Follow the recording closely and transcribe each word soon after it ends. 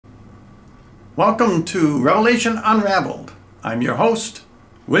Welcome to Revelation Unraveled. I'm your host,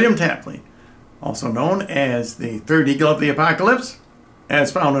 William Tapley, also known as the third eagle of the apocalypse,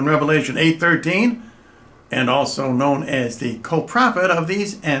 as found in Revelation 8:13, and also known as the co-prophet of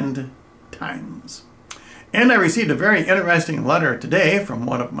these end times. And I received a very interesting letter today from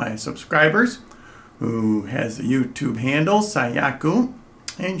one of my subscribers who has the YouTube handle Sayaku,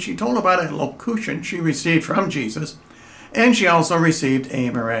 and she told about a locution she received from Jesus, and she also received a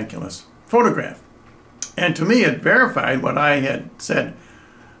miraculous photograph. And to me, it verified what I had said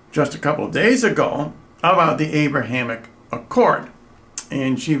just a couple of days ago about the Abrahamic Accord.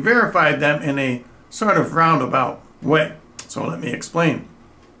 And she verified them in a sort of roundabout way. So let me explain.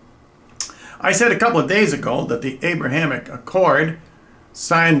 I said a couple of days ago that the Abrahamic Accord,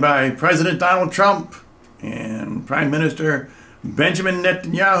 signed by President Donald Trump and Prime Minister Benjamin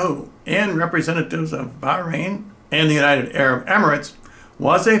Netanyahu and representatives of Bahrain and the United Arab Emirates,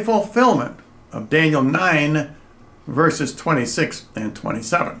 was a fulfillment of Daniel 9 verses 26 and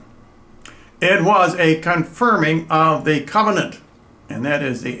 27. It was a confirming of the covenant, and that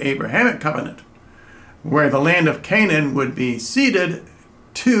is the Abrahamic covenant, where the land of Canaan would be ceded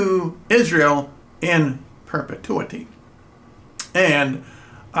to Israel in perpetuity. And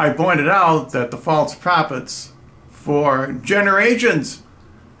I pointed out that the false prophets for generations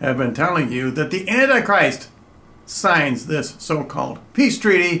have been telling you that the Antichrist signs this so-called peace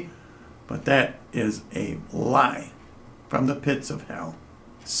treaty, but that is a lie from the pits of hell.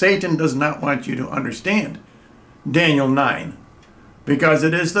 Satan does not want you to understand Daniel 9, because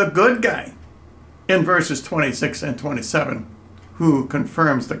it is the good guy in verses 26 and 27 who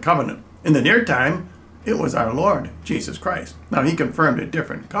confirms the covenant. In the near time, it was our Lord Jesus Christ. Now, he confirmed a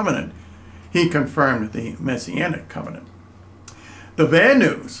different covenant. He confirmed the Messianic covenant. The bad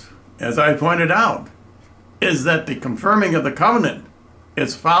news, as I pointed out, is that the confirming of the covenant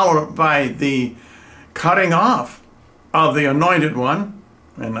is followed by the cutting off of the anointed one.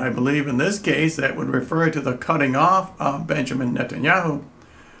 And I believe in this case that would refer to the cutting off of Benjamin Netanyahu,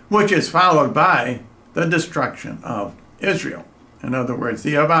 which is followed by the destruction of Israel. In other words,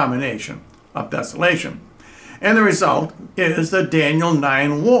 the abomination of desolation. And the result is the Daniel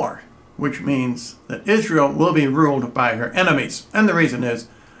 9 war, which means that Israel will be ruled by her enemies. And the reason is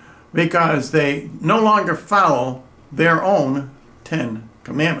because they no longer follow their own 10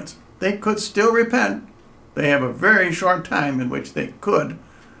 commandments. They could still repent. They have a very short time in which they could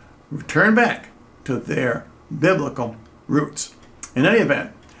return back to their biblical roots. In any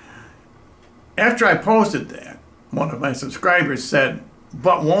event, after I posted that, one of my subscribers said,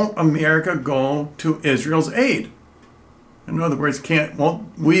 "But won't America go to Israel's aid?" In other words,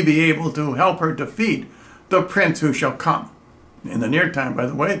 won't we be able to help her defeat the prince who shall come? In the near time, by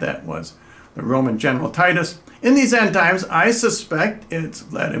the way, that was the Roman general Titus. In these end times, I suspect it's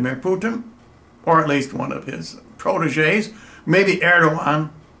Vladimir Putin, or at least one of his proteges, maybe Erdogan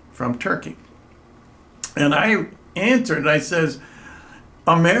from Turkey. And I answered, I says,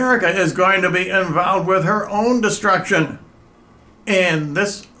 America is going to be involved with her own destruction. And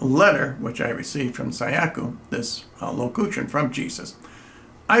this letter, which I received from Sayaku, this locution from Jesus,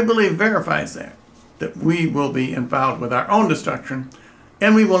 I believe verifies that we will be involved with our own destruction,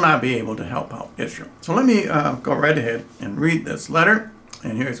 and we will not be able to help out Israel. So let me go right ahead and read this letter.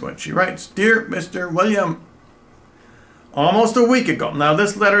 And here's what she writes. Dear Mr. William, almost a week ago. Now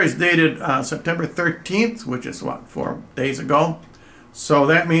this letter is dated September 13th, which is what, 4 days ago. So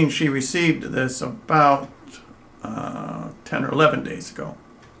that means she received this about 10 or 11 days ago.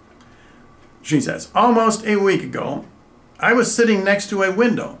 She says, almost a week ago, I was sitting next to a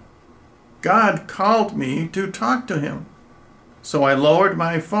window. God called me to talk to him, so I lowered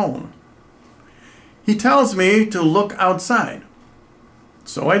my phone. He tells me to look outside,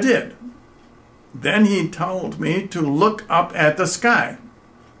 so I did. Then he told me to look up at the sky,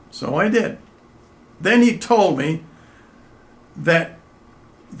 so I did. Then he told me that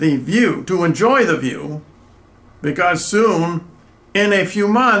the view, to enjoy the view, because soon, in a few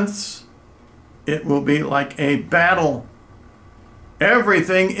months, it will be like a battle.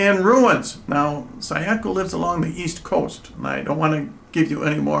 Everything in ruins. Now, Sayako lives along the East Coast, and I don't want to give you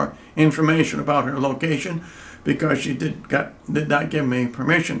any more information about her location because she did not give me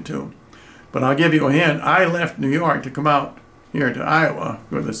permission to. But I'll give you a hint. I left New York to come out here to Iowa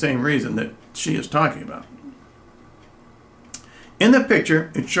for the same reason that she is talking about. In the picture,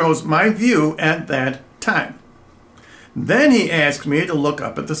 it shows my view at that time. Then he asked me to look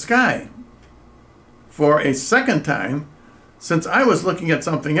up at the sky for a second time, since I was looking at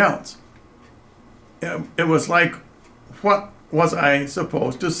something else. It was like, what was I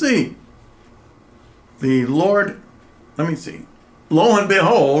supposed to see? The Lord, let me see. Lo and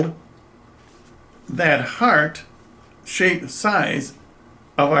behold, that heart-shaped size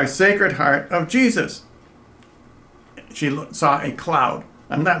of our Sacred Heart of Jesus. She saw a cloud.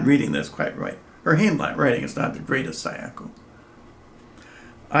 I'm not reading this quite right. Her handwriting is not the greatest, Sayako.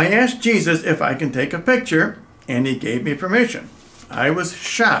 I asked Jesus if I can take a picture, and he gave me permission. I was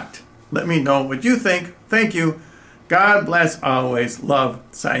shocked. Let me know what you think. Thank you. God bless always. Love,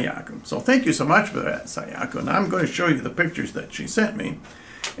 Sayako. So thank you so much for that, Sayako. And I'm going to show you the pictures that she sent me.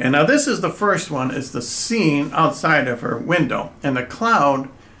 And now this is the first one, is the scene outside of her window. And the cloud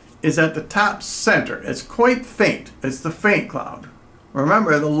is at the top center. It's quite faint. It's the faint cloud.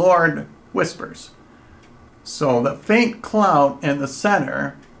 Remember, the Lord whispers. So the faint cloud in the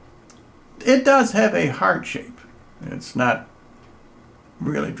center, it does have a heart shape. It's not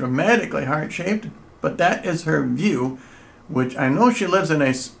really dramatically heart-shaped, but that is her view, which I know she lives in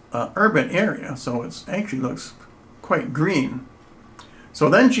a urban area, so it actually looks quite green. So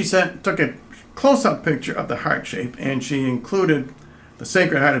then she took a close-up picture of the heart shape, and she included the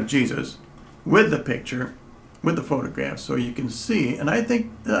Sacred Heart of Jesus with the picture, with the photograph, so you can see. And I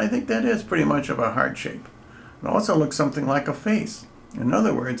think that is pretty much of a heart shape. It also looks something like a face. In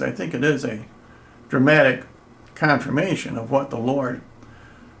other words, I think it is a dramatic confirmation of what the Lord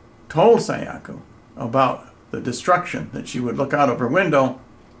told Sayako about the destruction, that she would look out of her window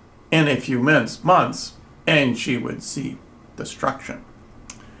in a few months and she would see destruction.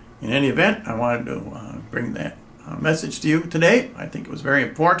 In any event, I wanted to bring that message to you today. I think it was very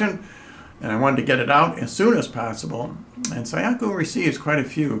important, and I wanted to get it out as soon as possible. And Sayako receives quite a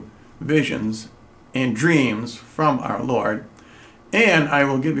few visions and dreams from our Lord. And I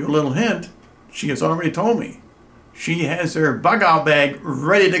will give you a little hint. She has already told me she has her bug out bag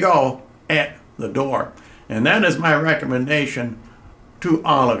ready to go at the door. And that is my recommendation to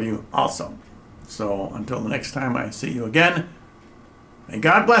all of you also. So until the next time I see you again, may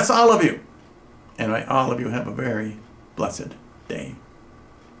God bless all of you. And may all of you have a very blessed day.